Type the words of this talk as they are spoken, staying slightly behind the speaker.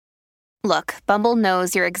Look, Bumble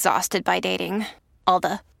knows you're exhausted by dating. All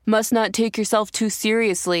the must not take yourself too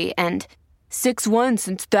seriously and 6'1"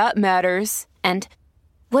 since that matters. And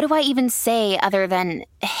what do I even say other than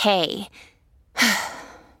hey?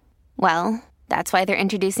 Well, that's why they're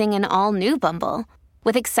introducing an all-new Bumble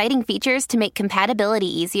with exciting features to make compatibility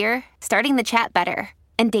easier, starting the chat better,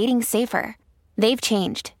 and dating safer. They've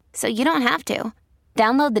changed, so you don't have to.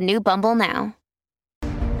 Download the new Bumble now.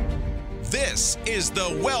 This is the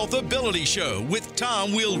Wealthability Show with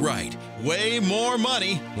Tom Wheelwright. Way more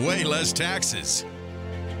money, way less taxes.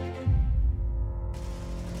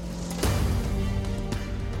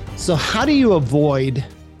 So how do you avoid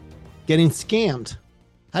getting scammed?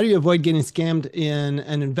 How do you avoid getting scammed in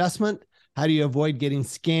an investment? How do you avoid getting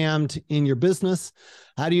scammed in your business?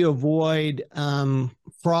 How do you avoid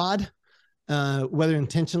fraud, whether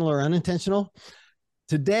intentional or unintentional?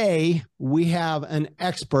 Today, we have an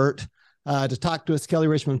expert to talk to us, Kelly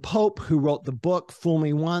Richmond Pope, who wrote the book, Fool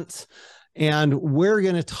Me Once. And we're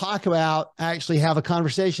going to talk about, actually have a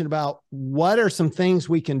conversation about what are some things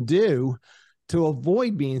we can do to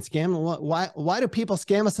avoid being scammed. Why do people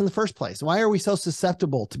scam us in the first place? Why are we so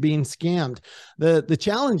susceptible to being scammed? The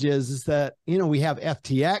challenge is that, we have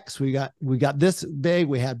FTX, we got this big,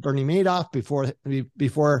 we had Bernie Madoff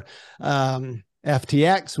before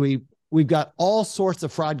FTX, we've got all sorts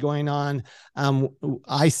of fraud going on.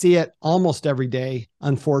 I see it almost every day,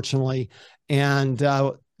 unfortunately. And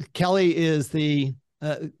Kelly is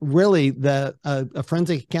really a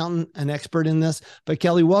forensic accountant, an expert in this. But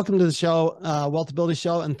Kelly, welcome to the show, Wealthability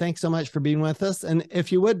Show, and thanks so much for being with us. And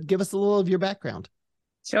if you would, give us a little of your background.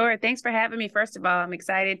 Sure. Thanks for having me. First of all, I'm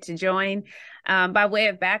excited to join. By way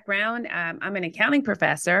of background, I'm an accounting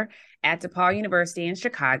professor at DePaul University in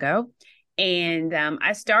Chicago. And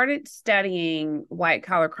I started studying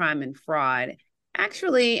white-collar crime and fraud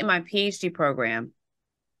actually in my PhD program.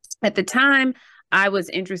 At the time, I was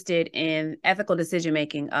interested in ethical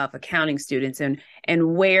decision-making of accounting students and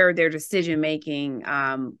where their decision-making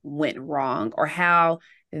went wrong or how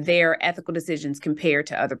their ethical decisions compare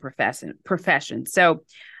to other professions. So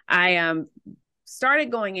I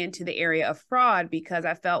started going into the area of fraud because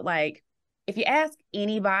I felt like if you ask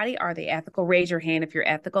anybody, are they ethical? Raise your hand if you're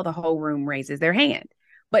ethical. The whole room raises their hand.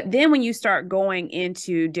 But then when you start going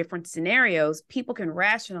into different scenarios, people can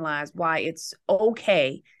rationalize why it's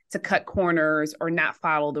okay to cut corners or not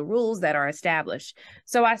follow the rules that are established.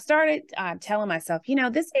 So I started telling myself,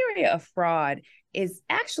 this area of fraud is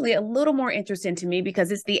actually a little more interesting to me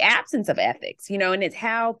because it's the absence of ethics, and it's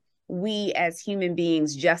how we as human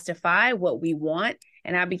beings justify what we want.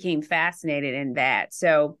 And I became fascinated in that.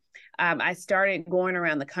 So I started going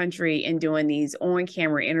around the country and doing these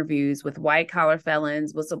on-camera interviews with white-collar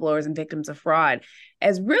felons, whistleblowers, and victims of fraud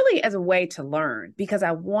as a way to learn, because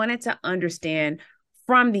I wanted to understand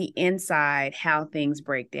from the inside how things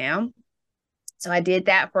break down. So I did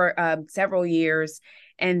that for several years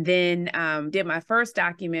and then did my first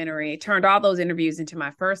documentary, turned all those interviews into my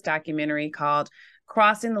first documentary called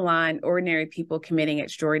Crossing the Line, Ordinary People Committing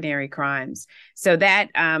Extraordinary Crimes. So that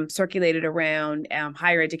circulated around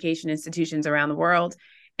higher education institutions around the world,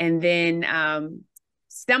 and then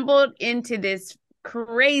stumbled into this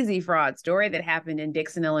crazy fraud story that happened in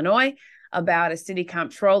Dixon, Illinois, about a city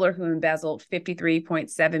comptroller who embezzled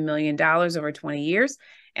 $53.7 million over 20 years.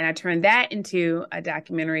 And I turned that into a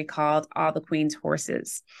documentary called All the Queen's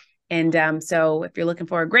Horses. And so if you're looking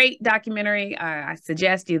for a great documentary, I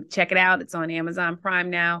suggest you check it out. It's on Amazon Prime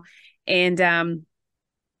now. And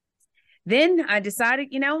then I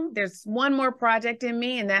decided, there's one more project in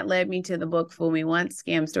me, and that led me to the book, Fool Me Once,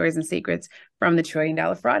 Scam Stories and Secrets from the $1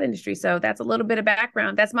 Trillion Fraud Industry. So that's a little bit of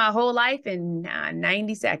background. That's my whole life in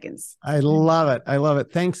 90 seconds. I love it. I love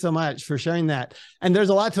it. Thanks so much for sharing that. And there's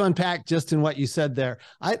a lot to unpack just in what you said there.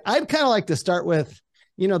 I'd kind of like to start with,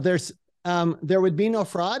 there would be no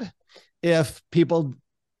fraud if people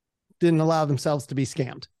didn't allow themselves to be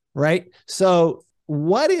scammed, right? So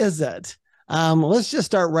what is it? Let's just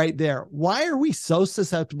start right there. Why are we so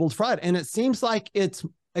susceptible to fraud? And it seems like it's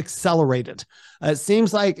accelerated. It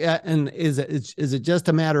seems like, and is it just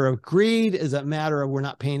a matter of greed? Is it a matter of we're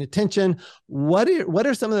not paying attention? What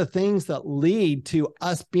are some of the things that lead to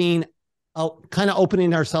us being kind of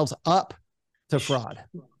opening ourselves up to fraud?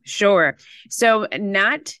 Sure. So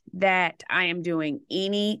not that I am doing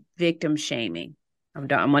any victim shaming. I'm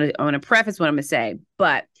going to preface what I'm going to say,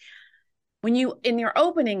 but when you, in your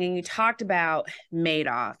opening, and you talked about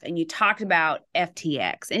Madoff and you talked about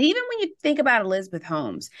FTX, and even when you think about Elizabeth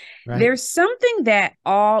Holmes, right, there's something that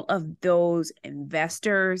all of those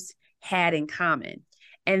investors had in common.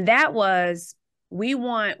 And that was, we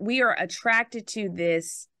are attracted to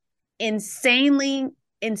this insanely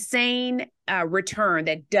insane return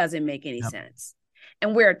that doesn't make any sense.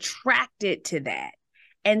 And we're attracted to that.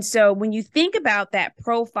 And so when you think about that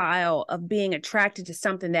profile of being attracted to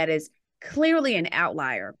something that is clearly an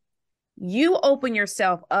outlier, you open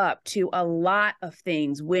yourself up to a lot of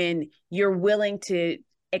things when you're willing to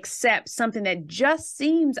accept something that just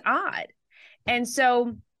seems odd. And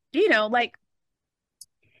so, you know, like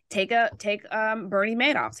take Bernie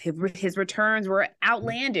Madoff. His returns were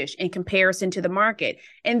outlandish in comparison to the market.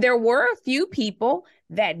 And there were a few people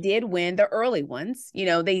that did win, the early ones. You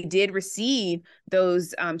know, they did receive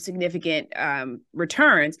those significant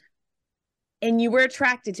returns. And you were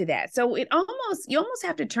attracted to that. So you almost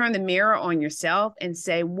have to turn the mirror on yourself and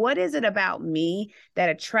say, what is it about me that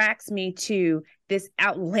attracts me to this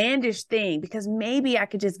outlandish thing? Because maybe I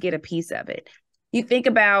could just get a piece of it. You think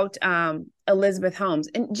about Elizabeth Holmes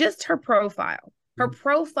and just her profile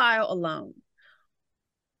alone.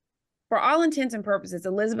 For all intents and purposes,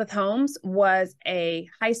 Elizabeth Holmes was a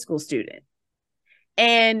high school student,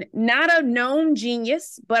 and not a known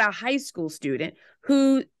genius, but a high school student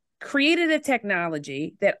who created a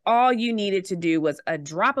technology that all you needed to do was a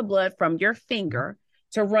drop of blood from your finger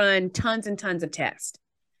to run tons and tons of tests.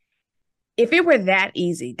 If it were that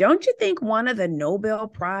easy, don't you think one of the Nobel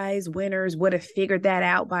Prize winners would have figured that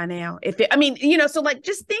out by now? So like,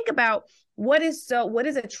 just think about what is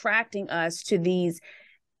attracting us to these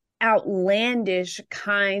outlandish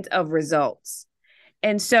kinds of results.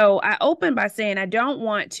 And so I open by saying, I don't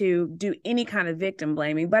want to do any kind of victim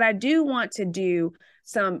blaming, but I do want to do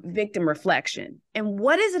some victim reflection. And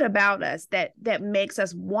what is it about us that makes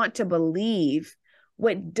us want to believe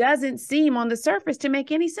what doesn't seem on the surface to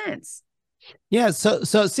make any sense? Yeah. So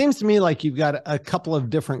it seems to me like you've got a couple of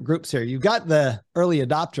different groups here. You've got the early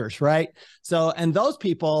adopters, right? So, and those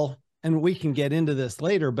people, and we can get into this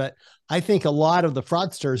later, but I think a lot of the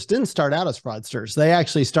fraudsters didn't start out as fraudsters. They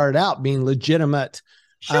actually started out being legitimate,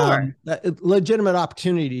 legitimate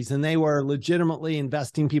opportunities, and they were legitimately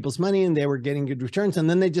investing people's money and they were getting good returns. And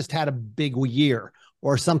then they just had a big year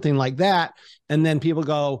or something like that. And then people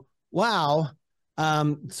go, wow.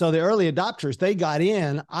 So the early adopters, they got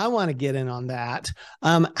in. I want to get in on that.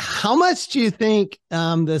 How much do you think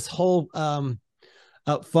this whole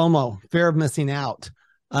FOMO, fear of missing out,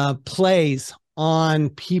 plays on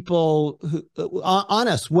people on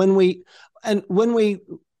us when we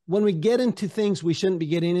get into things we shouldn't be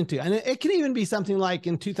getting into? And it can even be something like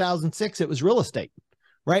in 2006, it was real estate,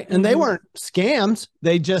 right? And they weren't scams.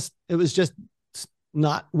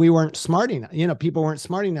 We weren't smart enough. People weren't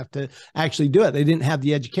smart enough to actually do it. They didn't have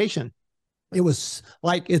the education. It was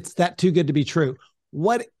like, it's that too good to be true.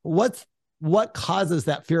 What causes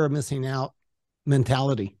that fear of missing out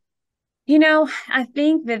mentality? I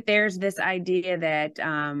think that there's this idea that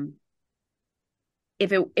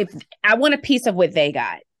if I want a piece of what they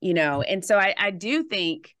got, and so I do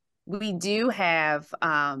think we do have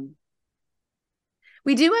a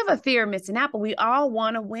fear of missing out, but we all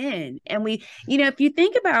want to win. And if you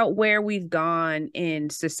think about where we've gone in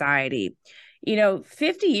society,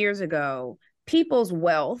 50 years ago, people's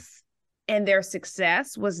wealth and their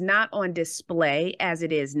success was not on display as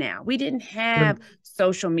it is now. We didn't have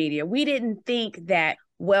social media. We didn't think that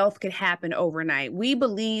wealth could happen overnight. We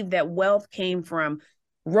believed that wealth came from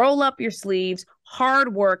roll up your sleeves,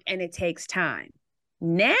 hard work, and it takes time.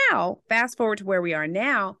 Now, fast forward to where we are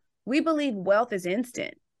now, we believe wealth is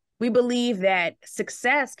instant. We believe that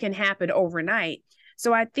success can happen overnight.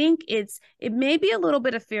 So I think it may be a little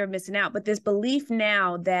bit of fear of missing out, but this belief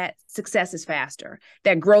now that success is faster,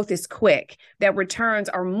 that growth is quick, that returns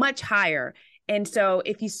are much higher. And so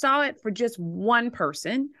if you saw it for just one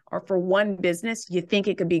person or for one business, you think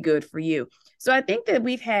it could be good for you. So I think that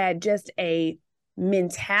we've had just a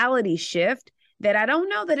mentality shift that I don't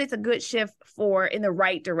know that it's a good shift for in the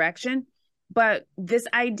right direction. But this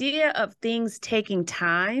idea of things taking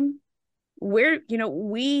time, we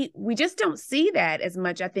just don't see that as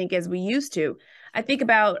much, I think, as we used to. I think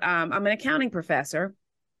about, I'm an accounting professor,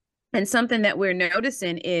 and something that we're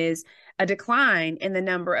noticing is a decline in the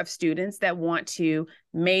number of students that want to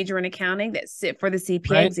major in accounting that sit for the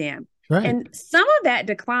CPA exam. Right. And some of that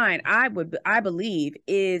decline, I believe,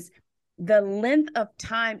 is the length of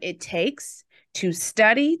time it takes to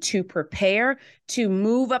study, to prepare, to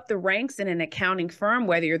move up the ranks in an accounting firm,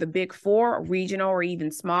 whether you're the Big Four, regional, or even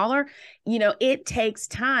smaller. It takes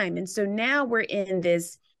time. And so now we're in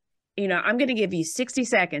this, I'm going to give you 60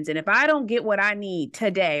 seconds. And if I don't get what I need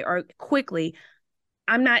today or quickly,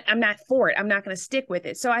 I'm not for it. I'm not going to stick with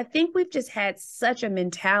it. So I think we've just had such a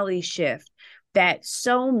mentality shift that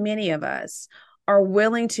so many of us are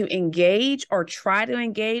willing to engage or try to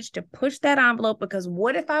engage to push that envelope, because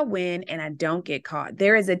what if I win and I don't get caught?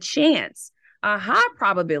 There is a chance, a high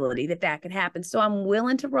probability that could happen. So I'm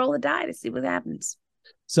willing to roll a die to see what happens.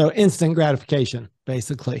 So instant gratification,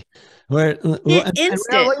 basically. We're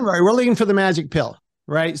looking for the magic pill,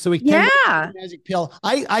 right? So we can the magic pill.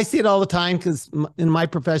 I see it all the time because in my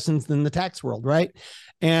professions in the tax world, right?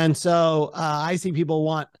 And so I see people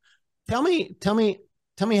want, tell me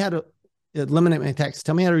how to eliminate my tax.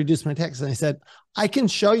 Tell me how to reduce my tax. And I said, I can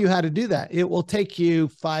show you how to do that. It will take you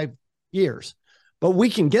 5 years, but we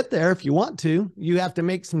can get there if you want to. You have to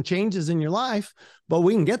make some changes in your life, but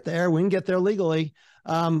we can get there. We can get there legally.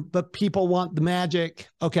 But people want the magic.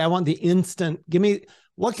 Okay, I want the instant. Give me,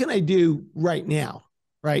 what can I do right now?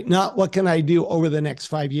 Right? Not what can I do over the next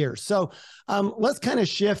 5 years. So let's kind of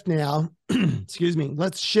shift now. Excuse me.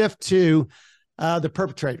 Let's shift to the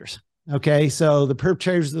perpetrators. Okay, so the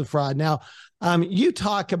perpetrators of the fraud. Now, you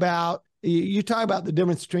talk about the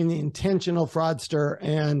difference between the intentional fraudster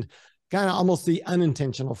and kind of almost the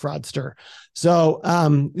unintentional fraudster. So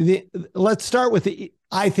let's start with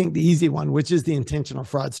I think the easy one, which is the intentional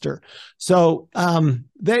fraudster. So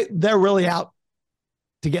they're really out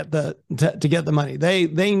to get the money.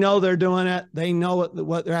 They know they're doing it. They know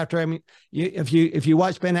what they're after. I mean, if you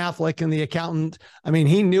watch Ben Affleck and The Accountant, I mean,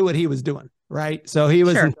 he knew what he was doing, right? So he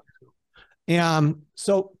was. Sure.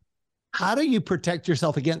 So how do you protect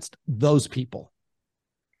yourself against those people?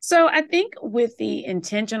 So I think with the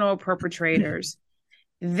intentional perpetrators,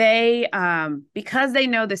 they, because they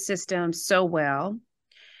know the system so well,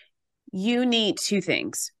 you need two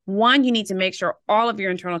things. One, you need to make sure all of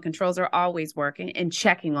your internal controls are always working and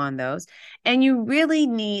checking on those. And you really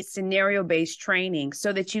need scenario-based training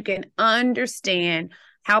so that you can understand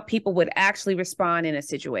how people would actually respond in a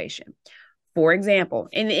situation. For example,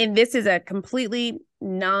 and this is a completely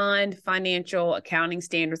non-financial accounting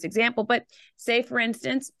standards example, but say, for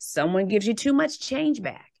instance, someone gives you too much change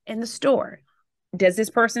back in the store. Does this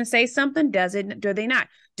person say something? Do they not?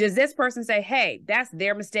 Does this person say, hey, that's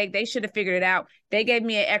their mistake. They should have figured it out. They gave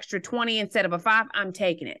me an extra 20 instead of a 5. I'm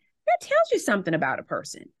taking it. That tells you something about a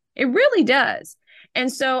person. It really does.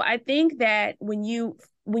 And so I think that when you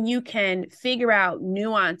can figure out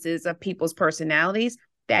nuances of people's personalities,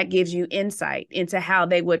 that gives you insight into how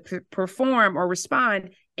they would perform or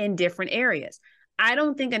respond in different areas. I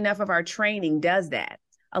don't think enough of our training does that.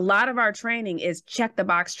 A lot of our training is check the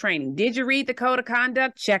box training. Did you read the code of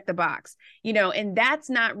conduct? Check the box, and that's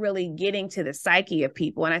not really getting to the psyche of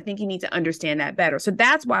people. And I think you need to understand that better. So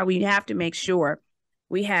that's why we have to make sure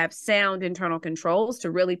we have sound internal controls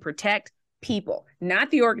to really protect people,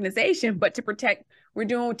 not the organization, but to protect, we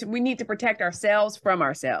need to protect ourselves from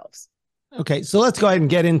ourselves. Okay, so let's go ahead and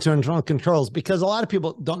get into internal controls, because a lot of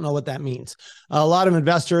people don't know what that means. A lot of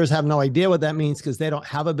investors have no idea what that means because they don't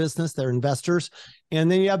have a business, they're investors. And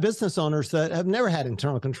then you have business owners that have never had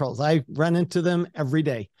internal controls. I run into them every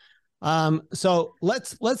day. So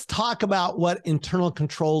let's talk about what internal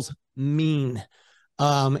controls mean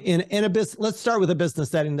in a business. Let's start with a business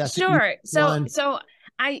setting. That's sure. So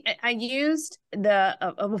I used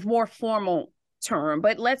a more formal term,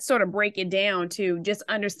 but let's sort of break it down to just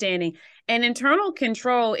understanding an internal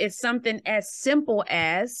control is something as simple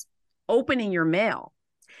as opening your mail.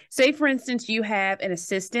 Say, for instance, you have an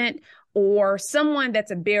assistant or someone that's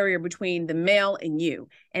a barrier between the mail and you,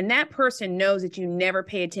 and that person knows that you never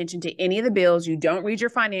pay attention to any of the bills. You don't read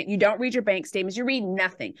your you don't read your bank statements. You read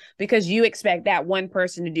nothing because you expect that one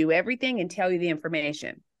person to do everything and tell you the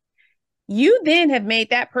information. You then have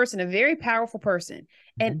made that person a very powerful person.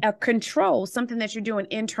 And a control, something that you're doing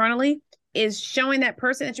internally, is showing that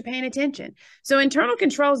person that you're paying attention. So internal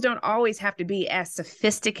controls don't always have to be as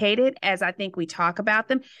sophisticated as I think we talk about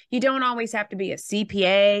them. You don't always have to be a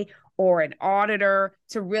CPA or an auditor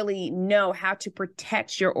to really know how to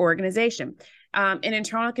protect your organization. An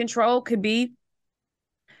internal control could be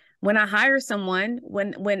when I hire someone,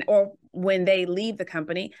 when they leave the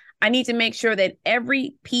company, I need to make sure that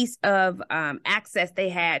every piece of access they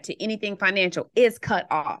had to anything financial is cut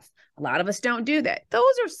off. A lot of us don't do that.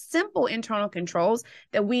 Those are simple internal controls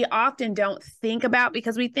that we often don't think about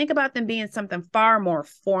because we think about them being something far more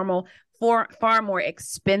formal, far more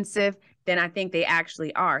expensive than I think they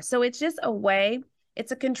actually are. So it's just a way,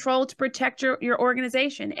 it's a control to protect your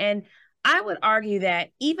organization. And I would argue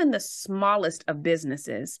that even the smallest of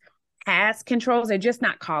businesses has controls. They're just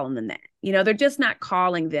not calling them that. They're just not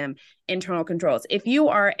calling them internal controls. If you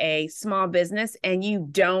are a small business and you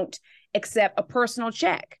don't accept a personal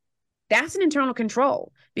check, that's an internal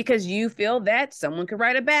control because you feel that someone could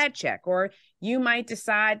write a bad check, or you might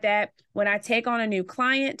decide that when I take on a new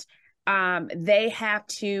client, they have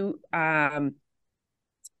to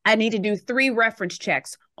I need to do 3 reference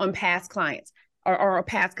checks on past clients or a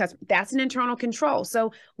past customer. That's an internal control.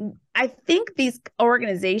 So I think these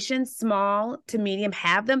organizations, small to medium,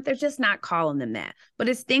 have them. They're just not calling them that. But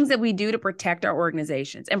it's things that we do to protect our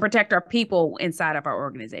organizations and protect our people inside of our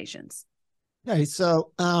organizations. Okay,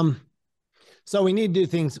 so we need to do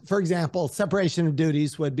things. For example, separation of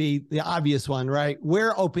duties would be the obvious one, right?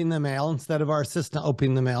 We're opening the mail instead of our assistant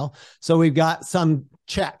opening the mail. So we've got some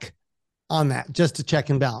check on that, just to check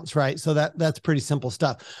and balance, right? So that's pretty simple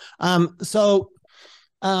stuff. A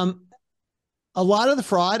lot of the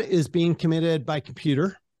fraud is being committed by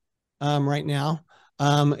computer right now.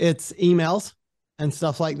 It's emails and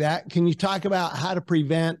stuff like that. Can you talk about how to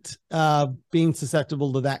prevent being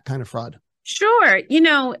susceptible to that kind of fraud? Sure.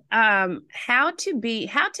 How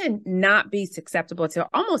to not be susceptible to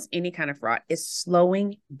almost any kind of fraud is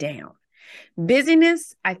slowing down.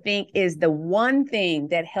 Busyness, I think, is the one thing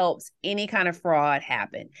that helps any kind of fraud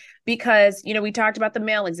happen. Because, we talked about the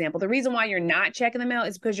mail example. The reason why you're not checking the mail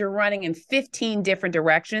is because you're running in 15 different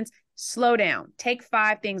directions. Slow down. Take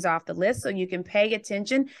 5 things off the list so you can pay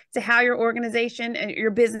attention to how your organization and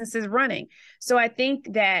your business is running. So I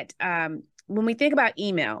think that when we think about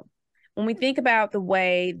email, when we think about the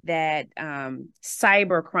way that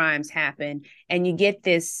cyber crimes happen and you get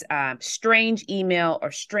this strange email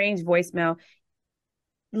or strange voicemail,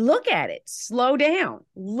 look at it, slow down,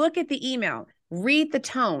 look at the email, read the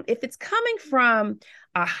tone. If it's coming from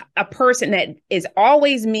a person that is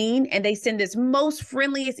always mean and they send this most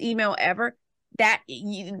friendliest email ever,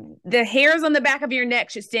 the hairs on the back of your neck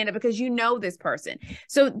should stand up because you know this person.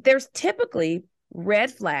 So there's typically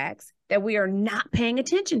red flags that we are not paying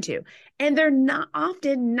attention to. And they're not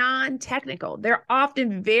often non-technical. They're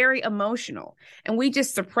often very emotional. And we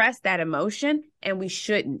just suppress that emotion, and we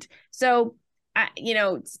shouldn't. So,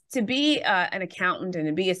 to be an accountant and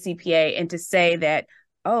to be a CPA and to say that,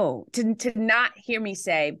 to not hear me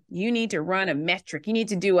say, you need to run a metric, you need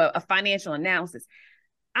to do a financial analysis.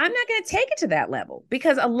 I'm not going to take it to that level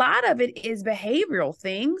because a lot of it is behavioral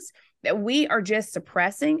things that we are just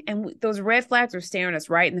suppressing, and those red flags are staring us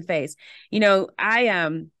right in the face.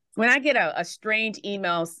 When I get a strange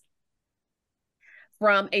email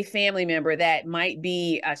from a family member that might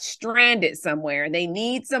be stranded somewhere and they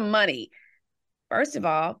need some money, first of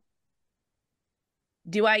all,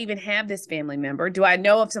 do I even have this family member? Do I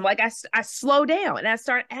know of some? I slow down and I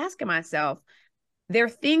start asking myself, there are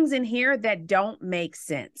things in here that don't make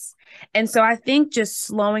sense. And so I think just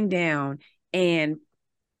slowing down and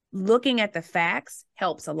looking at the facts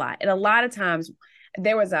helps a lot. And a lot of times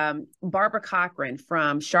there was Barbara Corcoran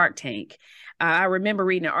from Shark Tank. I remember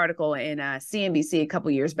reading an article in CNBC a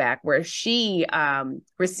couple years back where she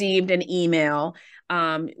received an email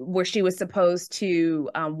where she was supposed to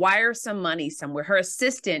wire some money somewhere. Her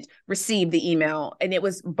assistant received the email, and it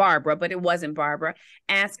was Barbara, but it wasn't Barbara,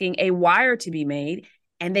 asking a wire to be made,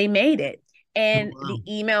 and they made it. And the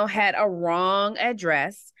email had a wrong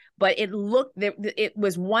address, but it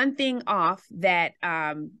was one thing off that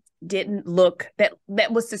didn't look, that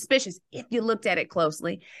was suspicious if you looked at it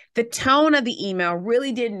closely. The tone of the email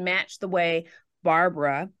really didn't match the way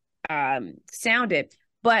Barbara sounded,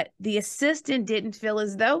 but the assistant didn't feel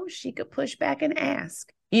as though she could push back and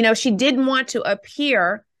ask. She didn't want to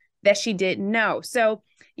appear that she didn't know. So,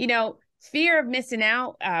 fear of missing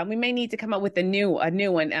out, we may need to come up with a new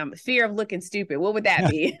one. Fear of looking stupid. What would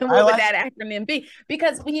that be? What would that acronym be?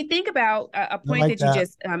 Because when you think about a point that you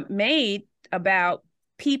just made about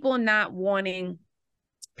people not wanting,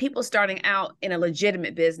 people starting out in a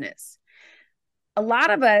legitimate business. A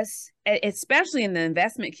lot of us, especially in the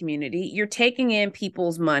investment community, you're taking in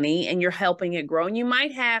people's money and you're helping it grow. And you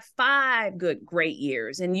might have 5 great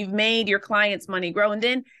years and you've made your clients' money grow. And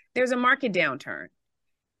then there's a market downturn.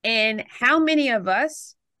 And how many of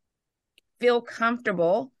us feel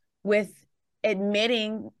comfortable with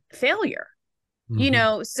admitting failure?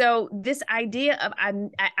 So this idea of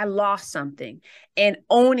I lost something and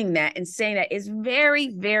owning that and saying that is very,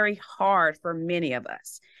 very hard for many of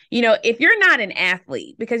us. If you're not an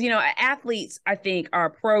athlete, because, athletes, I think, are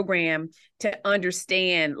programmed to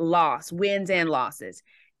understand loss, wins and losses.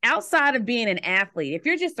 Outside of being an athlete, if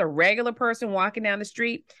you're just a regular person walking down the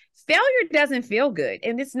street, failure doesn't feel good.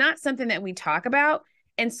 And it's not something that we talk about.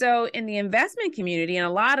 And so in the investment community, and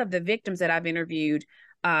a lot of the victims that I've interviewed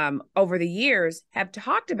over the years have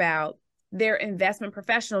talked about their investment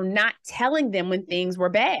professional not telling them when things were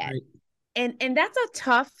bad. Right. And that's a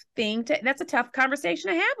tough that's a tough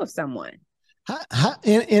conversation to have with someone.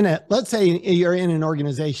 Let's say you're in an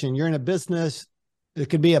organization, you're in a business, it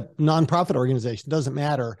could be a nonprofit organization, it doesn't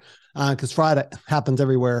matter because fraud happens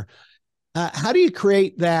everywhere. How do you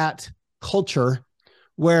create that culture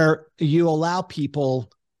where you allow people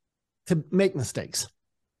to make mistakes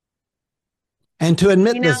and to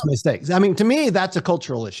admit those mistakes. I mean, to me, that's a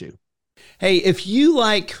cultural issue. Hey, if you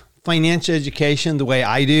like financial education the way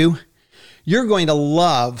I do, you're going to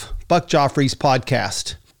love Buck Joffrey's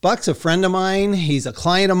podcast. Buck's a friend of mine. He's a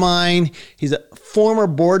client of mine. He's a former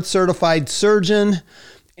board certified surgeon,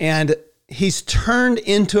 and he's turned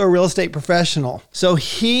into a real estate professional. So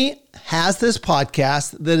he has this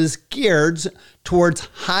podcast that is geared towards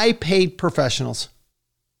high paid professionals.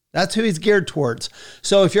 That's who he's geared towards.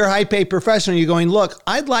 So if you're a high paid professional, you're going, look,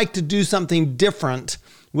 I'd like to do something different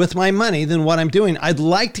with my money than what I'm doing. I'd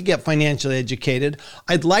like to get financially educated.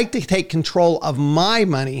 I'd like to take control of my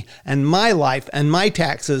money and my life and my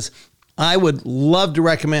taxes. I would love to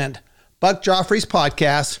recommend Buck Joffrey's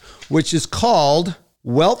podcast, which is called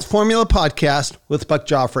Wealth Formula Podcast with Buck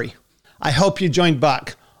Joffrey. I hope you join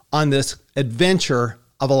Buck on this adventure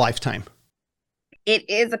of a lifetime. It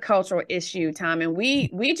is a cultural issue, Tom, and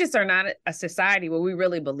we just are not a society where we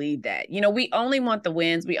really believe that. We only want the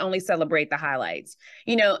wins. We only celebrate the highlights,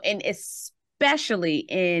 and especially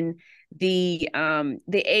in the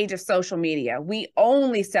age of social media, we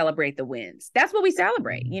only celebrate the wins. That's what we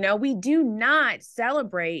celebrate. We do not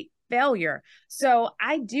celebrate failure. So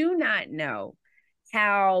I do not know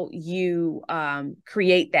how you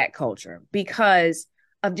create that culture because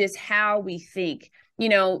of just how we think.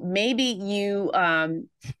 Maybe you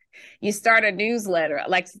start a newsletter,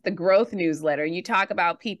 like the growth newsletter, and you talk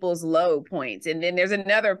about people's low points. And then there's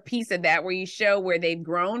another piece of that where you show where they've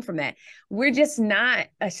grown from that. We're just not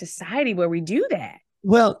a society where we do that.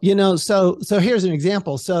 Well, so here's an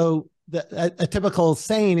example. So a typical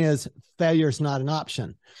saying is failure is not an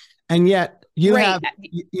option. And yet you have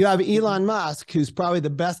Elon Musk, who's probably the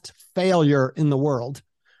best failure in the world,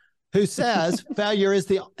 who says failure is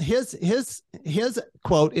his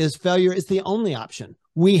quote is failure is the only option.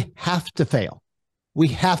 We have to fail. We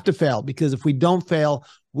have to fail because if we don't fail,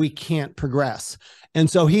 we can't progress. And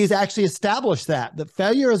so he's actually established that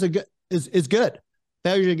failure is good.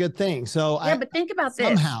 Failure is a good thing. So but think about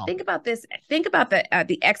this. Think about this. Think about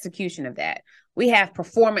the execution of that. We have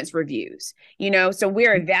performance reviews, so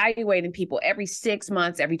we're evaluating people every 6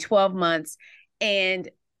 months, every 12 months. And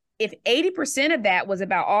if 80% of that was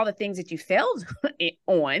about all the things that you failed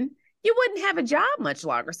on, you wouldn't have a job much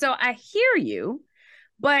longer. So I hear you,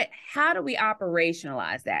 but how do we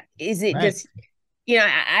operationalize that? Is it just,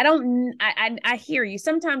 I hear you.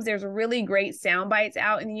 Sometimes there's really great sound bites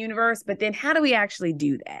out in the universe, but then how do we actually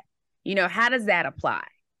do that? How does that apply?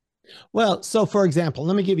 Well, so for example,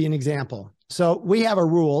 let me give you an example. So we have a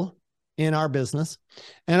rule in our business,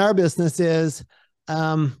 and our business is,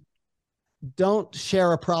 don't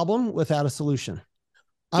share a problem without a solution.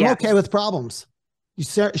 I'm okay with problems. You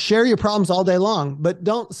share your problems all day long, but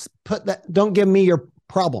don't give me your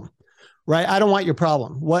problem, right? I don't want your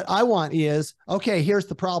problem. What I want is, okay, here's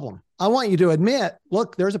the problem. I want you to admit,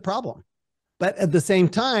 look, there's a problem. But at the same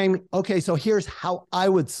time, okay, so here's how I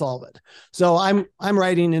would solve it. So I'm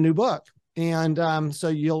writing a new book. And so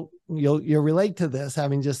you'll relate to this,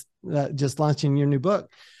 having just launching your new book.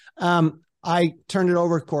 I turned it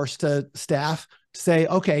over, of course, to staff to say,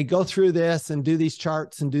 okay, go through this and do these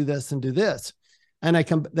charts and do this and do this. And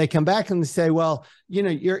they come back and they say, well,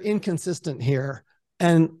 you're inconsistent here.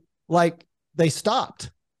 And they stopped.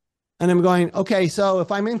 And I'm going, okay, so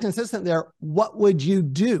if I'm inconsistent there, what would you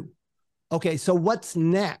do? Okay, so what's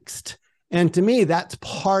next? And to me, that's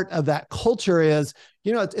part of that culture is,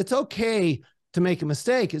 it's okay to make a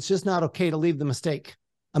mistake. It's just not okay to leave the mistake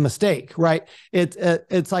a mistake, right?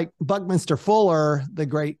 It's like Buckminster Fuller, the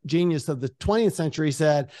great genius of the 20th century,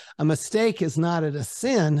 said, a mistake is not a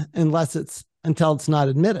sin until it's not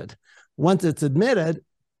admitted. Once it's admitted,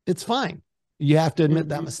 it's fine. You have to admit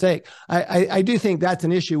that mistake. I do think that's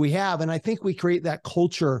an issue we have. And I think we create that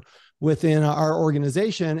culture within our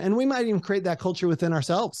organization, and we might even create that culture within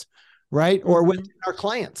ourselves, right? Or within our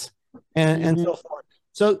clients and so forth.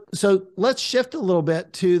 So let's shift a little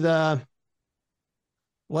bit to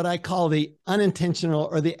what I call the unintentional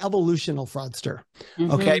or the evolutional fraudster.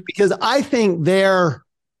 Okay. Because I think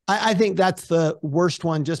that's the worst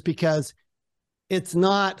one just because it's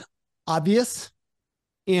not obvious.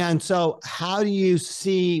 And so how do you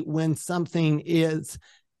see when something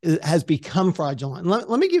has become fraudulent?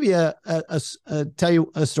 Let me give you tell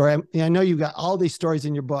you a story. I know you've got all these stories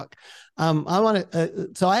in your book. So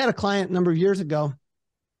I had a client a number of years ago,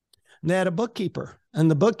 and they had a bookkeeper. And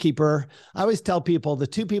the bookkeeper, I always tell people the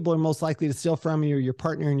two people are most likely to steal from you are your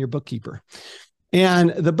partner and your bookkeeper.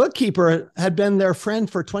 And the bookkeeper had been their friend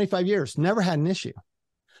for 25 years, never had an issue.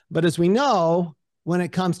 But as we know, when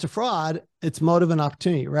it comes to fraud, it's motive and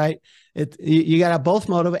opportunity, right? You got to have both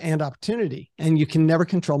motive and opportunity, and you can never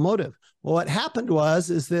control motive. Well, what happened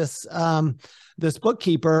is this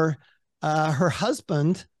bookkeeper, her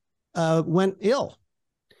husband went ill.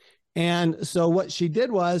 And so what she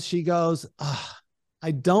did was she goes,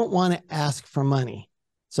 I don't want to ask for money.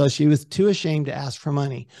 So she was too ashamed to ask for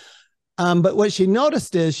money. But what she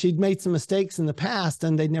noticed is she'd made some mistakes in the past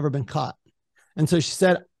and they'd never been caught. And so she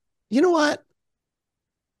said, you know what?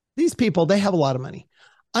 These people, they have a lot of money.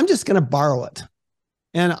 I'm just going to borrow it.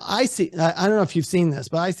 And I don't know if you've seen this,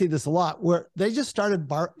 but I see this a lot where they just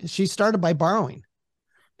she started by borrowing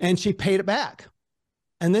and she paid it back.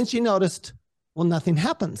 And then she noticed, well, nothing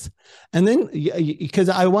happens. And then, because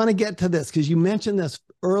I want to get to this, because you mentioned this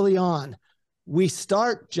early on, we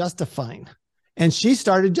start justifying. And she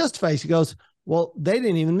started justifying. She goes, well, they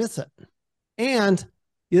didn't even miss it. And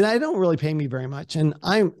they don't really pay me very much. And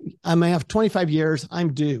I may have 25 years,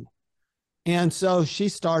 I'm due. And so she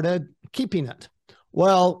started keeping it.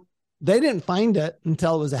 Well, they didn't find it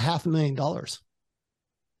until it was $500,000.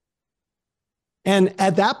 And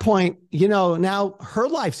at that point, now her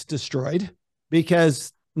life's destroyed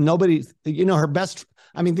because nobody,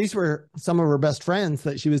 these were some of her best friends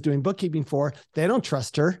that she was doing bookkeeping for. They don't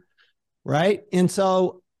trust her. Right. And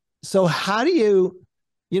so how do you,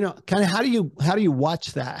 how do you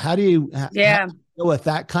watch that? How do you deal with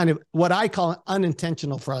that kind of what I call an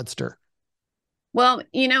unintentional fraudster? Well,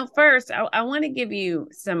 first, I want to give you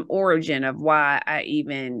some origin of why I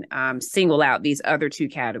even single out these other two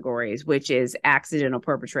categories, which is accidental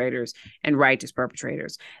perpetrators and righteous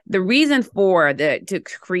perpetrators. The reason for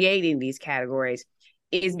creating these categories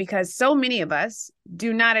is because so many of us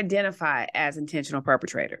do not identify as intentional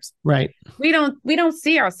perpetrators. Right. We don't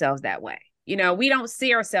see ourselves that way. We don't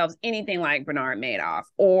see ourselves anything like Bernard Madoff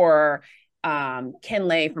or Ken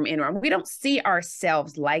Lay from Enron. We don't see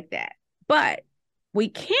ourselves like that. But we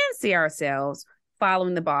can see ourselves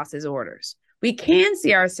following the boss's orders. We can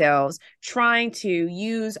see ourselves trying to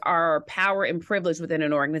use our power and privilege within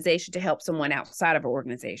an organization to help someone outside of an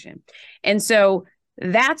organization. And so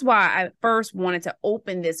that's why I first wanted to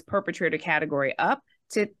open this perpetrator category up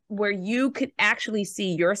to where you could actually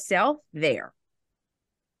see yourself there.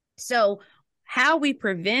 So how we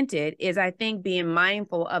prevent it is, I think, being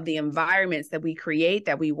mindful of the environments that we create,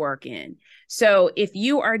 that we work in. So if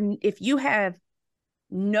you have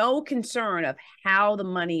no concern of how the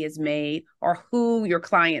money is made or who your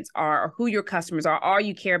clients are or who your customers are, all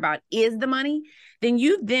you care about is the money, then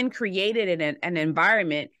you've then created an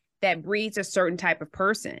environment that breeds a certain type of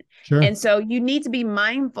person. Sure. And so you need to be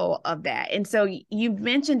mindful of that. And so you've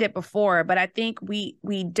mentioned it before, but I think we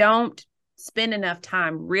don't spend enough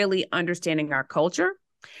time really understanding our culture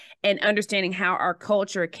and understanding how our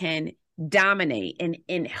culture can dominate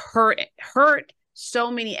and hurt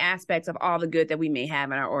so many aspects of all the good that we may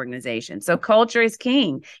have in our organization. So culture is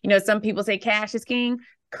king. Some people say cash is king.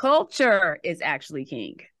 Culture is actually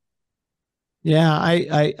king. Yeah,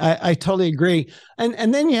 I totally agree.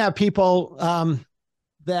 And then you have people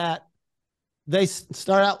that they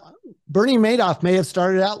start out. Bernie Madoff may have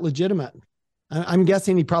started out legitimate. I'm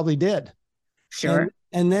guessing he probably did. Sure.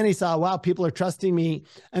 And then he saw, wow, people are trusting me.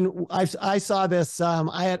 And I saw this.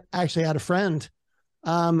 I actually had a friend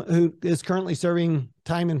who is currently serving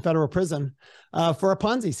time in federal prison for a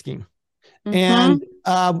Ponzi scheme. Mm-hmm.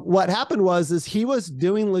 And what happened was he was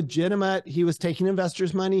doing legitimate. He was taking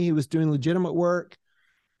investors' money. He was doing legitimate work.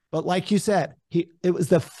 But like you said, it was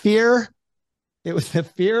the fear. It was the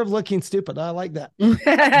fear of looking stupid. I like that.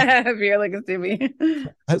 Fear of looking stupid.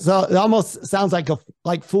 So it almost sounds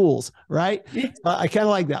like fools, right? I kind of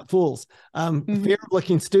like that, fools. Fear of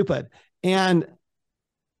looking stupid. And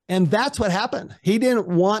that's what happened. He didn't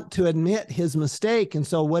want to admit his mistake. And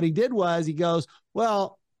so what he did was he goes,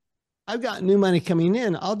 well, I've got new money coming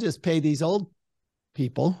in. I'll just pay these old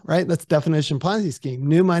people, right? That's definition Ponzi scheme.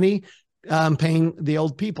 New money, paying the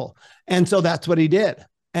old people. And so that's what he did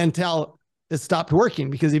until it stopped working,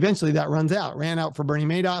 because eventually that ran out for Bernie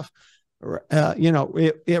Madoff.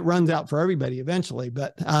 It runs out for everybody eventually.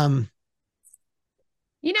 But,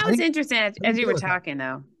 it's interesting as you were talking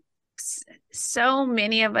though. So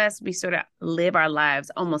many of us, we sort of live our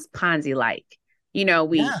lives almost Ponzi-like. Think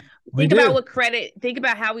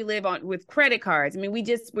about how we live with credit cards. I mean,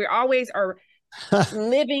 we always are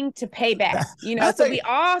living to pay back, we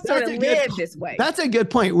all sort of live this way. That's a good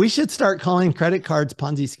point. We should start calling credit cards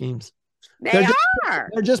Ponzi schemes. They're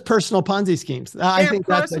just personal Ponzi schemes. I think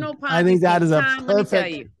that is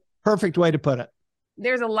a perfect way to put it.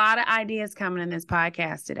 there's a lot of ideas coming in this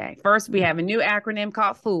podcast today. First, we have a new acronym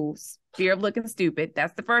called FOOLS, fear of looking stupid.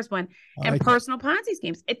 That's the first one. And personal Ponzi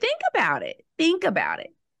schemes. And think about it. Think about it.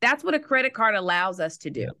 That's what a credit card allows us to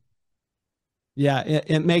do. Yeah,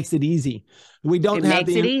 it makes it easy. We don't have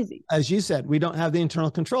it easy. As you said, we don't have the internal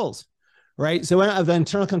controls, right? So we don't have the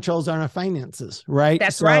internal controls on our finances, right?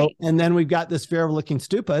 That's right. And then we've got this fear of looking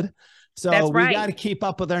stupid. So we got to keep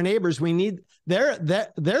up with our neighbors. We need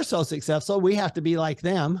they're so successful. We have to be like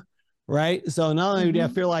them, right? So not only do you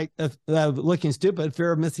have fear like of looking stupid,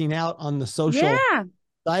 fear of missing out on the social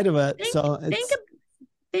side of it.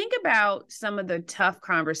 Think about some of the tough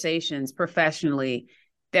conversations professionally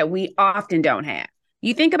that we often don't have.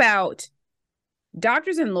 You think about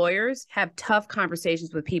doctors and lawyers have tough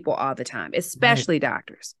conversations with people all the time, especially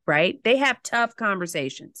doctors, right? They have tough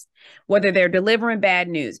conversations, whether they're delivering bad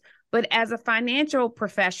news. But as a financial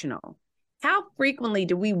professional, how frequently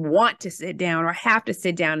do we want to sit down or have to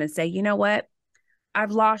sit down and say, you know what?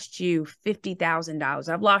 I've lost you $50,000.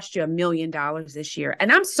 I've lost you $1 million this year. And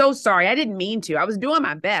I'm so sorry. I didn't mean to. I was doing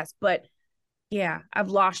my best, but yeah, I've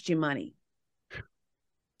lost you money.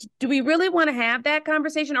 Do we really want to have that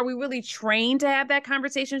conversation? Are we really trained to have that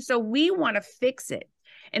conversation? So we want to fix it.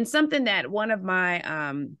 And something that one of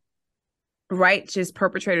my righteous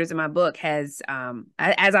perpetrators in my book has,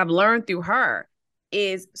 as I've learned through her,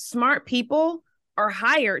 is smart people are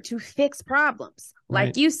hired to fix problems.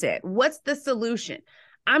 Like you said, what's the solution?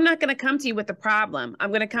 I'm not going to come to you with the problem. I'm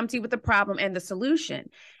going to come to you with the problem and the solution.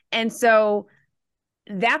 And so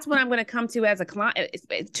that's what I'm going to come to as a client,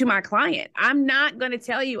 to my client. I'm not going to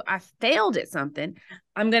tell you I failed at something.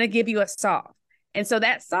 I'm going to give you a solve. And so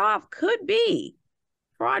that solve could be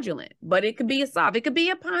fraudulent, but it could be a solve. It could be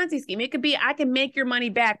a Ponzi scheme. It could be, I can make your money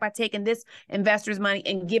back by taking this investor's money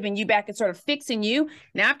and giving you back and sort of fixing you.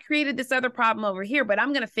 Now I've created this other problem over here, but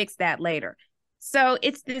I'm going to fix that later. So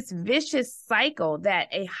it's this vicious cycle that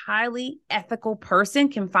a highly ethical person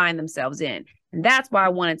can find themselves in. And that's why I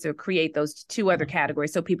wanted to create those two other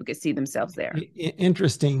categories so people could see themselves there.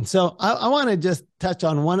 Interesting. So I want to just touch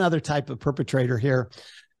on one other type of perpetrator here.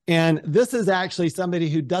 And this is actually somebody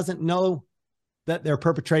who doesn't know that they're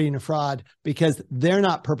perpetrating a fraud because they're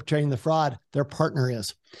not perpetrating the fraud. Their partner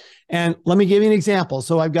is. And let me give you an example.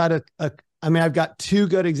 So I've got I've got two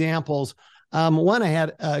good examples. One, I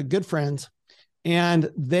had good friends and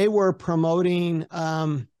they were promoting,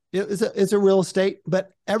 it's a real estate, but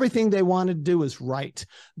everything they wanted to do was right.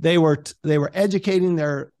 They were educating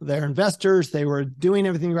their investors. They were doing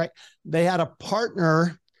everything right. They had a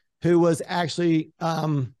partner who was actually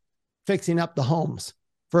fixing up the homes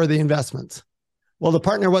for the investments. Well, the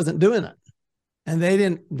partner wasn't doing it, and they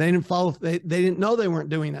didn't follow. They didn't know they weren't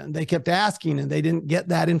doing it, and they kept asking, and they didn't get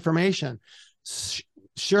that information.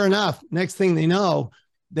 Sure enough, next thing they know,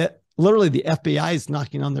 that literally the FBI is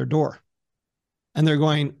knocking on their door. And they're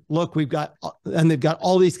going, look, they've got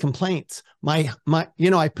all these complaints.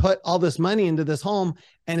 I put all this money into this home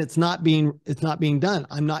and it's not being done.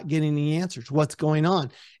 I'm not getting any answers. What's going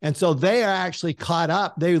on? And so they are actually caught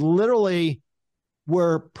up. They literally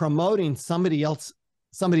were promoting somebody else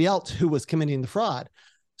who was committing the fraud.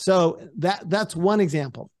 So that's one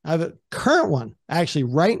example. I have a current one actually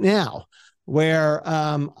right now where,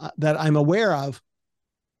 that I'm aware of.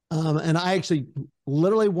 And I actually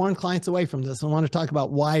literally warn clients away from this. I want to talk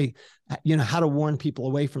about why, how to warn people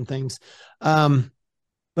away from things.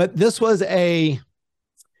 But this was it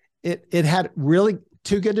had really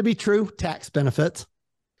too good to be true tax benefits.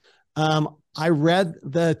 I read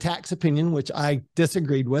the tax opinion, which I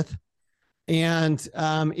disagreed with. And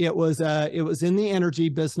it was in the energy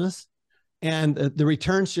business. And the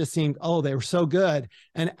returns just seemed, they were so good.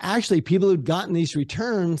 And actually people who'd gotten these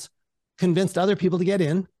returns convinced other people to get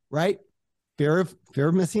in, right? Fear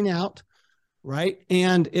of missing out, right?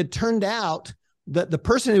 And it turned out that the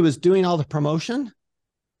person who was doing all the promotion,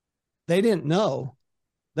 they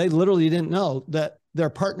literally didn't know that their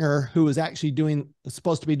partner who was actually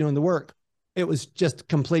supposed to be doing the work, it was just a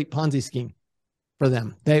complete Ponzi scheme for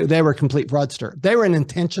them. They were a complete fraudster. They were an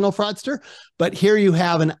intentional fraudster, but here you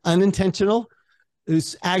have an unintentional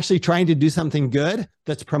who's actually trying to do something good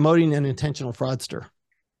that's promoting an intentional fraudster.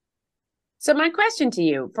 So my question to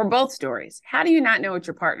you for both stories, how do you not know what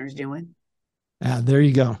your partner's doing? There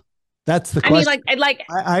you go. That's the question. I mean,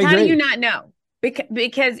 I how agree. do you not know?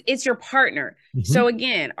 Because it's your partner. Mm-hmm. So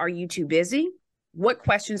again, are you too busy? What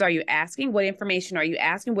questions are you asking? What information are you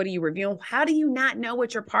asking? What are you reviewing? How do you not know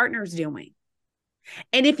what your partner's doing?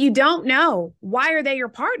 And if you don't know, why are they your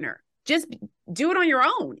partner? Just do it on your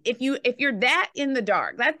own. If you're that in the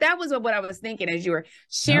dark, that was what I was thinking as you were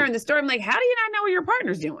sharing the story. I'm like, how do you not know what your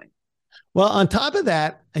partner's doing? Well, on top of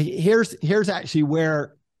that, here's actually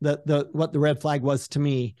where the what the red flag was to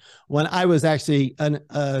me when I was actually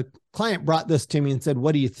a client brought this to me and said,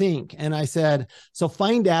 "What do you think?" And I said, "So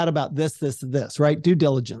find out about this, right? Due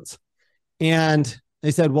diligence." And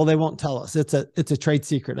they said, "Well, they won't tell us. It's a trade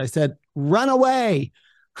secret." I said, "Run away."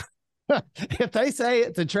 If they say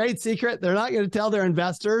it's a trade secret, they're not going to tell their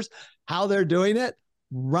investors how they're doing it.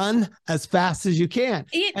 Run as fast as you can.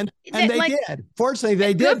 And they did. Fortunately,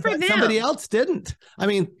 they did, but somebody else didn't. I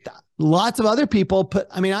mean, lots of other people put,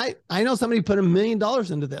 I know somebody put $1 million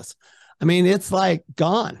into this. I mean, it's like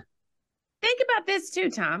gone. Think about this too,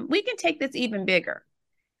 Tom. We can take this even bigger.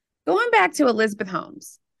 Going back to Elizabeth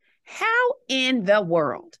Holmes, how in the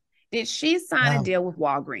world did she sign a deal with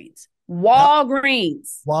Walgreens?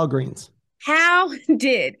 Walgreens. How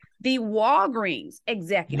did the Walgreens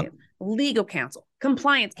executive, legal counsel,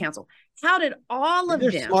 compliance counsel, how did all of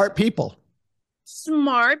them,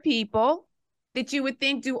 smart people that you would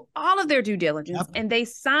think do all of their due diligence, and they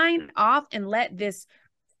sign off and let this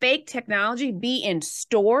fake technology be in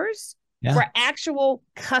stores for actual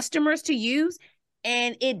customers to use,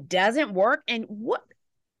 and it doesn't work? And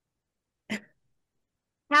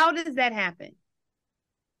how does that happen?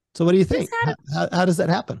 So what do you think? How does that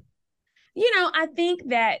happen? I think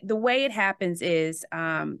that the way it happens is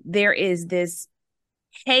there is this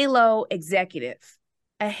halo executive,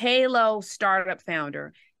 a halo startup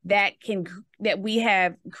founder that we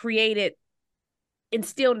have created,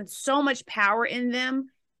 instilled in so much power in them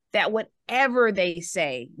that whatever they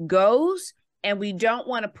say goes, and we don't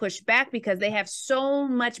want to push back because they have so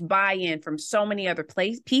much buy-in from so many other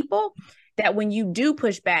people that when you do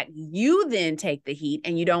push back, you then take the heat,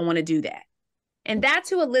 and you don't want to do that. And that's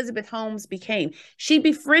who Elizabeth Holmes became. She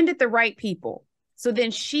befriended the right people. So then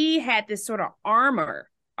she had this sort of armor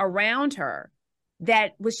around her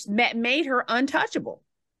that made her untouchable.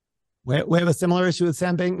 We have a similar issue with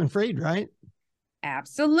Sam Bankman-Fried, right?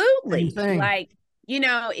 Absolutely. Like,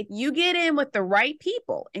 if you get in with the right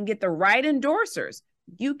people and get the right endorsers,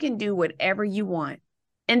 you can do whatever you want.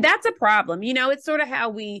 And that's a problem. It's sort of how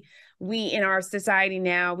we in our society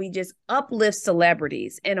now, we just uplift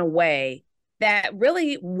celebrities in a way that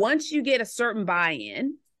really, once you get a certain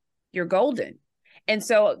buy-in, you're golden. And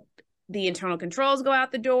so the internal controls go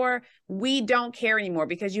out the door. We don't care anymore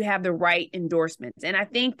because you have the right endorsements. And I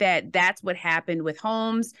think that that's what happened with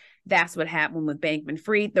Holmes. That's what happened with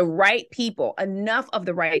Bankman-Fried. The right people, enough of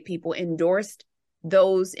the right people endorsed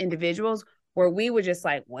those individuals where we were just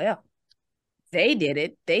like, well, they did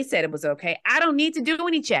it. They said it was okay. I don't need to do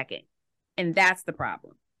any checking. And that's the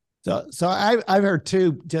problem. So I've heard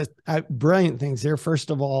two just brilliant things here.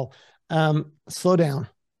 First of all, slow down.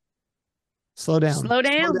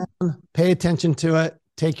 Pay attention to it.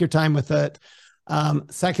 Take your time with it.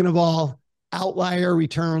 Second of all, outlier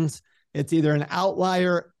returns. It's either an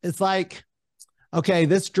outlier. It's like, okay,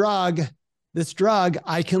 this drug,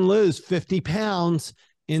 I can lose 50 pounds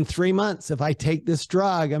in 3 months. If I take this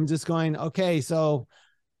drug, I'm just going, okay, so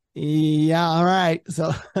yeah, all right.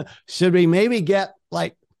 So should we maybe get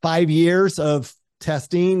like 5 years of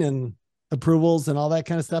testing and approvals and all that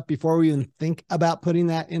kind of stuff before we even think about putting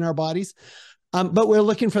that in our bodies? But we're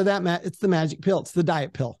looking for that. It's the magic pill. It's the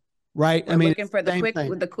diet pill, right? We're looking for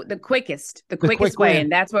the quickest way,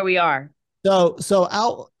 and that's where we are. So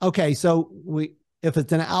if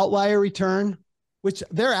it's an outlier return, which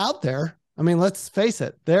they're out there, I mean, let's face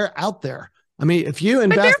it, they're out there. I mean, if you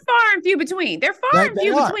invest, but they're far and few between.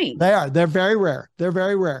 Between. They are. They're very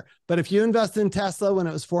rare. But if you invest in Tesla when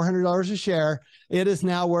it was $400 a share, it is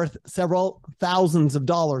now worth several thousands of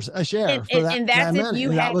dollars a share. And that's if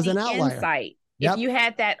you had the insight. If you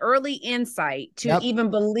had that early insight to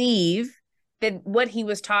even believe that what he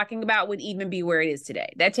was talking about would even be where it is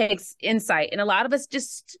today. That takes insight. And a lot of us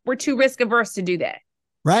we're too risk averse to do that.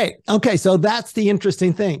 Right. Okay. So that's the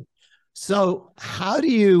interesting thing. So how do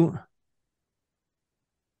you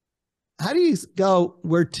go,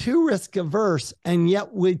 we're too risk averse and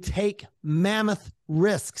yet we take mammoth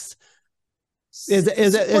risks? Is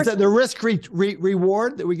it the risk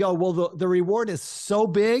reward that we go, well, the reward is so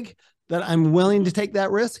big that I'm willing to take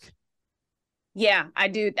that risk? Yeah, I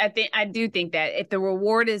do. I do think that if the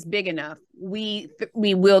reward is big enough, we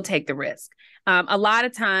will take the risk. A lot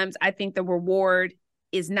of times I think the reward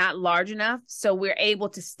is not large enough, so we're able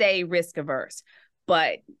to stay risk averse.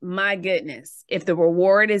 But my goodness, if the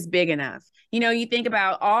reward is big enough, you think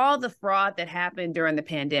about all the fraud that happened during the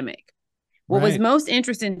pandemic. What was most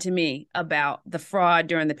interesting to me about the fraud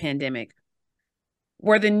during the pandemic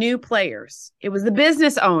were the new players. It was the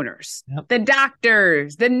business owners, Yep. the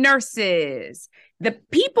doctors, the nurses, the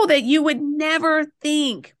people that you would never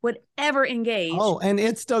think would ever engage. Oh, and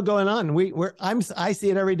it's still going on. I see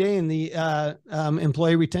it every day in the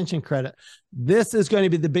employee retention credit. This is going to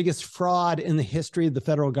be the biggest fraud in the history of the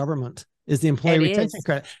federal government, is the employee retention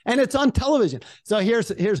credit. And it's on television. So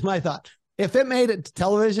here's my thought. If it made it to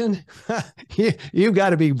television, you've got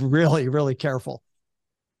to be really, really careful.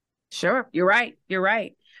 Sure. You're right. You're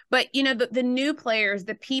right. But, the new players,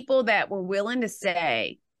 the people that were willing to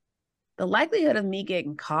say, the likelihood of me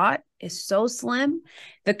getting caught is so slim.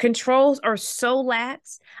 The controls are so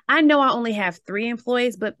lax. I know I only have 3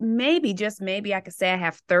 employees, but maybe, just maybe, I could say I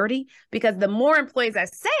have 30, because the more employees I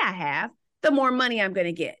say I have, the more money I'm going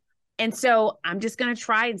to get. And so I'm just going to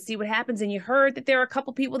try and see what happens. And you heard that there are a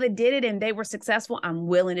couple people that did it and they were successful. I'm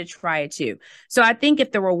willing to try it too. So I think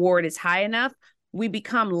if the reward is high enough, we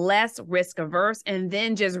become less risk averse and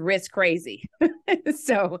then just risk crazy.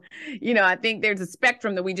 So, I think there's a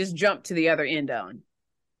spectrum that we just jump to the other end on.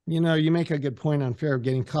 You make a good point on fear of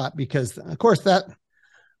getting caught, because of course that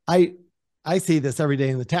I see this every day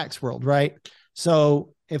in the tax world, right?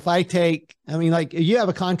 So if you have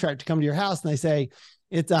a contract to come to your house and they say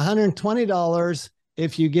it's $120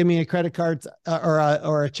 if you give me a credit card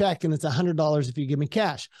or a check, and it's $100 if you give me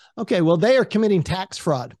cash. Okay, well, they are committing tax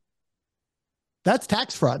fraud. That's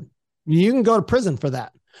tax fraud. You can go to prison for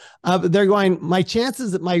that. They're going, my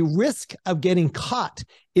chances that my risk of getting caught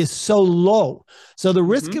is so low. So the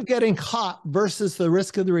risk of getting caught versus the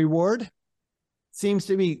risk of the reward seems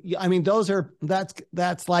to be,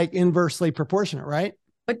 that's like inversely proportionate, right?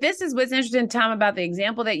 But this is what's interesting, Tom, about the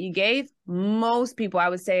example that you gave. Most people, I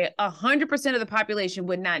would say 100% of the population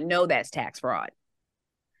would not know that's tax fraud.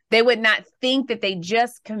 They would not think that they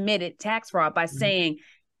just committed tax fraud by saying,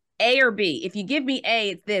 A or B. If you give me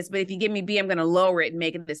A, it's this, but if you give me B, I'm going to lower it and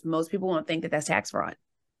make it this. Most people won't think that that's tax fraud.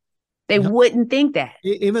 They wouldn't think that.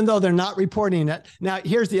 Even though they're not reporting it. Now,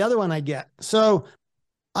 here's the other one I get. So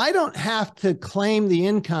I don't have to claim the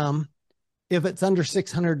income if it's under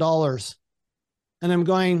 $600. And I'm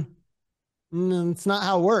going, no, it's not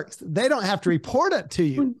how it works. They don't have to report it to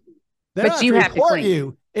you. They don't have to report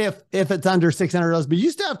you if it's under $600, but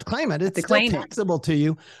you still have to claim it. It's still taxable to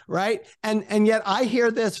you, right? And yet I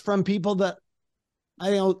hear this from people that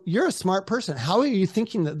you're a smart person. How are you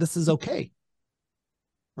thinking that this is okay?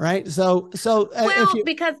 Right? Because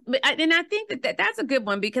I think that's a good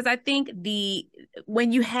one, because I think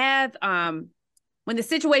when you have when the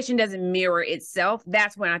situation doesn't mirror itself,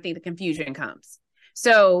 that's when I think the confusion comes.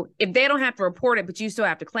 So if they don't have to report it, but you still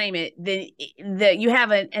have to claim it, then you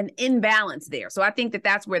have an imbalance there. So I think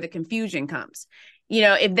that's where the confusion comes.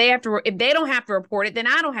 If they don't have to report it, then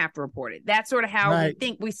I don't have to report it. That's sort of how we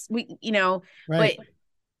think we but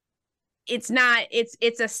it's not,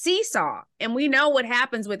 it's a seesaw, and we know what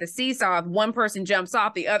happens with a seesaw. If one person jumps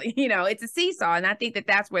off the other, it's a seesaw. And I think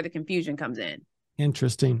that's where the confusion comes in.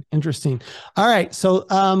 Interesting. All right. So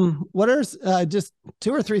what are just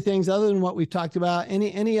 2 or 3 things other than what we've talked about?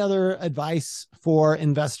 Any other advice for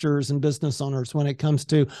investors and business owners when it comes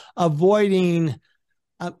to avoiding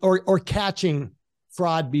or catching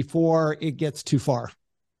fraud before it gets too far?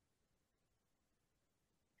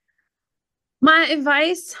 My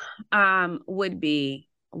advice would be,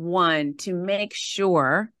 1, to make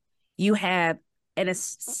sure you have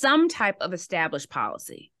some type of established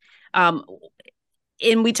policy.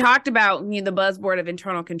 And we talked about the buzzword of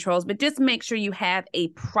internal controls, but just make sure you have a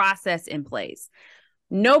process in place.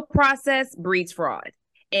 No process breeds fraud,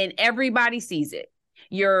 and everybody sees it.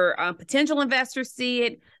 Your potential investors see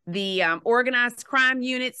it. The organized crime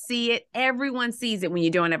units see it. Everyone sees it when you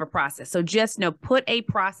don't have a process. So just put a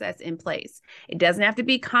process in place. It doesn't have to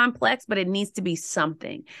be complex, but it needs to be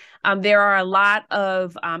something. There are a lot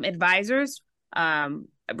of advisors,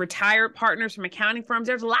 retired partners from accounting firms.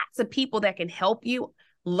 There's lots of people that can help you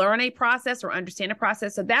learn a process or understand a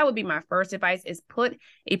process. So that would be my first advice, is put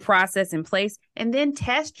a process in place and then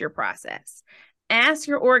test your process. Ask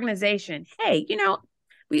your organization, hey,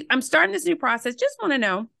 I'm starting this new process. Just want to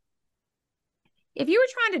know, if you were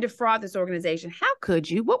trying to defraud this organization, how could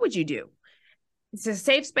you? What would you do? It's a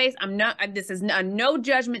safe space. This is a no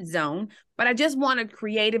judgment zone, but I just want to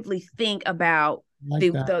creatively think about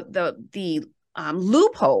the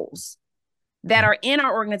loopholes that are in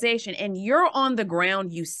our organization, and you're on the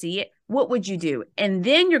ground, you see it. What would you do? And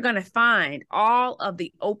then you're going to find all of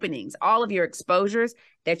the openings, all of your exposures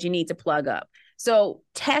that you need to plug up. So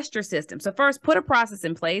test your system. So first, put a process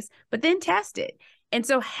in place, but then test it. And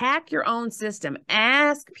so hack your own system.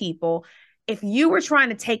 Ask people, if you were trying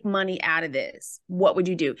to take money out of this, what would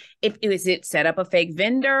you do? Is it set up a fake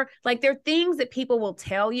vendor? Like, there are things that people will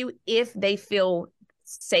tell you if they feel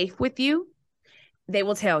safe with you, they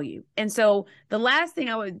will tell you. And so the last thing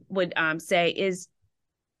I would say is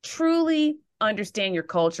truly understand your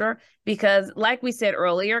culture, because like we said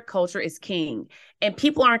earlier, culture is king, and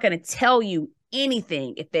people aren't going to tell you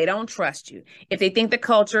anything if they don't trust you. If they think the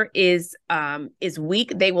culture is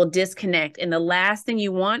weak, they will disconnect. And the last thing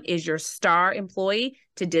you want is your star employee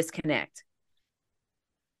to disconnect.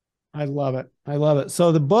 I love it. I love it.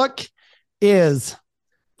 So the book is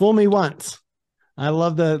Fool Me Once. I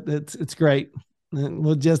love it's great. And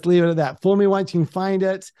we'll just leave it at that. Fool Me Once. You can find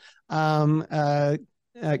it.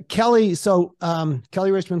 Kelly. So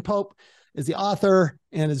Kelly Richmond Pope is the author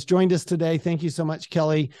and has joined us today. Thank you so much,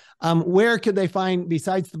 Kelly. Where could they find,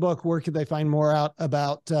 besides the book, where could they find more out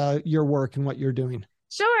about your work and what you're doing?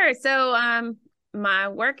 Sure. So my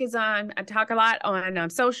work is I talk a lot on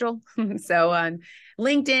social. So on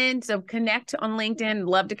LinkedIn. So connect on LinkedIn.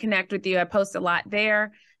 Love to connect with you. I post a lot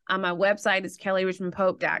there. My website is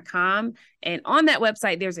kellyrichmondpope.com. And on that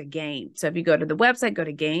website, there's a game. So if you go to the website, go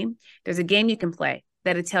to game, there's a game you can play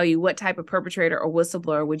that'll tell you what type of perpetrator or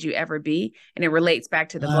whistleblower would you ever be. And it relates back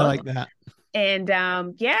to the book. I like that. And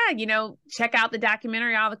check out the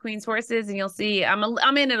documentary, All the Queen's Horses, and you'll see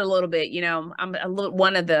I'm in it a little bit. I'm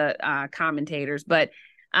one of the commentators, but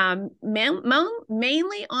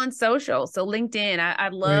mainly on social. So LinkedIn, I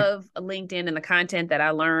love LinkedIn and the content that I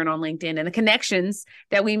learn on LinkedIn and the connections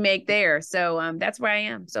that we make there. So that's where I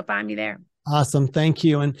am. So find me there. Awesome. Thank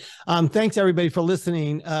you. And thanks everybody for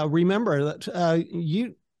listening. Remember that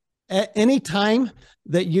any time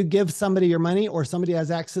that you give somebody your money or somebody has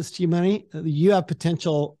access to your money, you have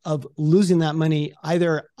potential of losing that money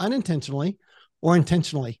either unintentionally or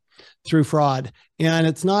intentionally through fraud. And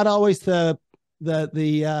it's not always the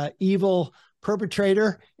evil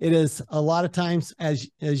perpetrator. It is a lot of times, as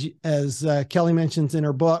Kelly mentions in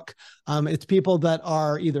her book, it's people that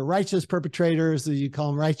are either righteous perpetrators, as you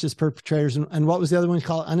call them, righteous perpetrators, and what was the other one you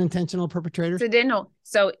call it? Unintentional perpetrators?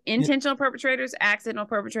 So intentional perpetrators, accidental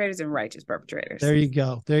perpetrators, and righteous perpetrators. There you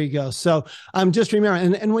go. There you go. So just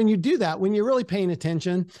remember, and when you do that, when you're really paying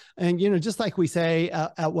attention, and just like we say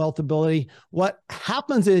at Wealthability, what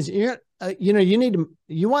happens is you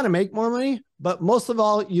want to make more money, but most of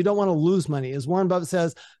all, you don't want to lose money. As Warren Buffett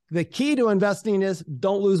says, the key to investing is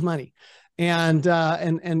don't lose money. And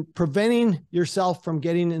preventing yourself from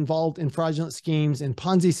getting involved in fraudulent schemes and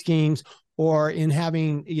Ponzi schemes, or in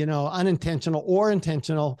having, unintentional or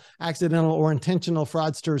intentional, accidental or intentional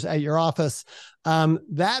fraudsters at your office.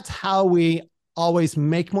 That's how we always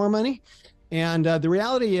make more money. And the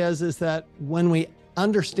reality is that when we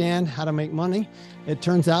understand how to make money, it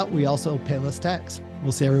turns out we also pay less tax.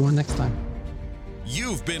 We'll see everyone next time.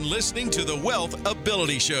 You've been listening to the Wealth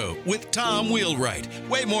Ability Show with Tom Wheelwright.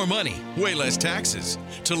 Way more money, way less taxes.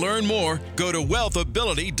 To learn more, go to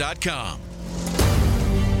wealthability.com.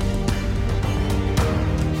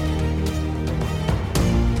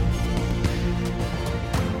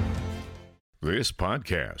 This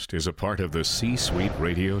podcast is a part of the C-Suite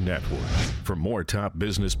Radio Network. For more top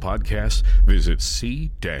business podcasts, visit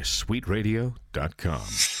c-suiteradio.com.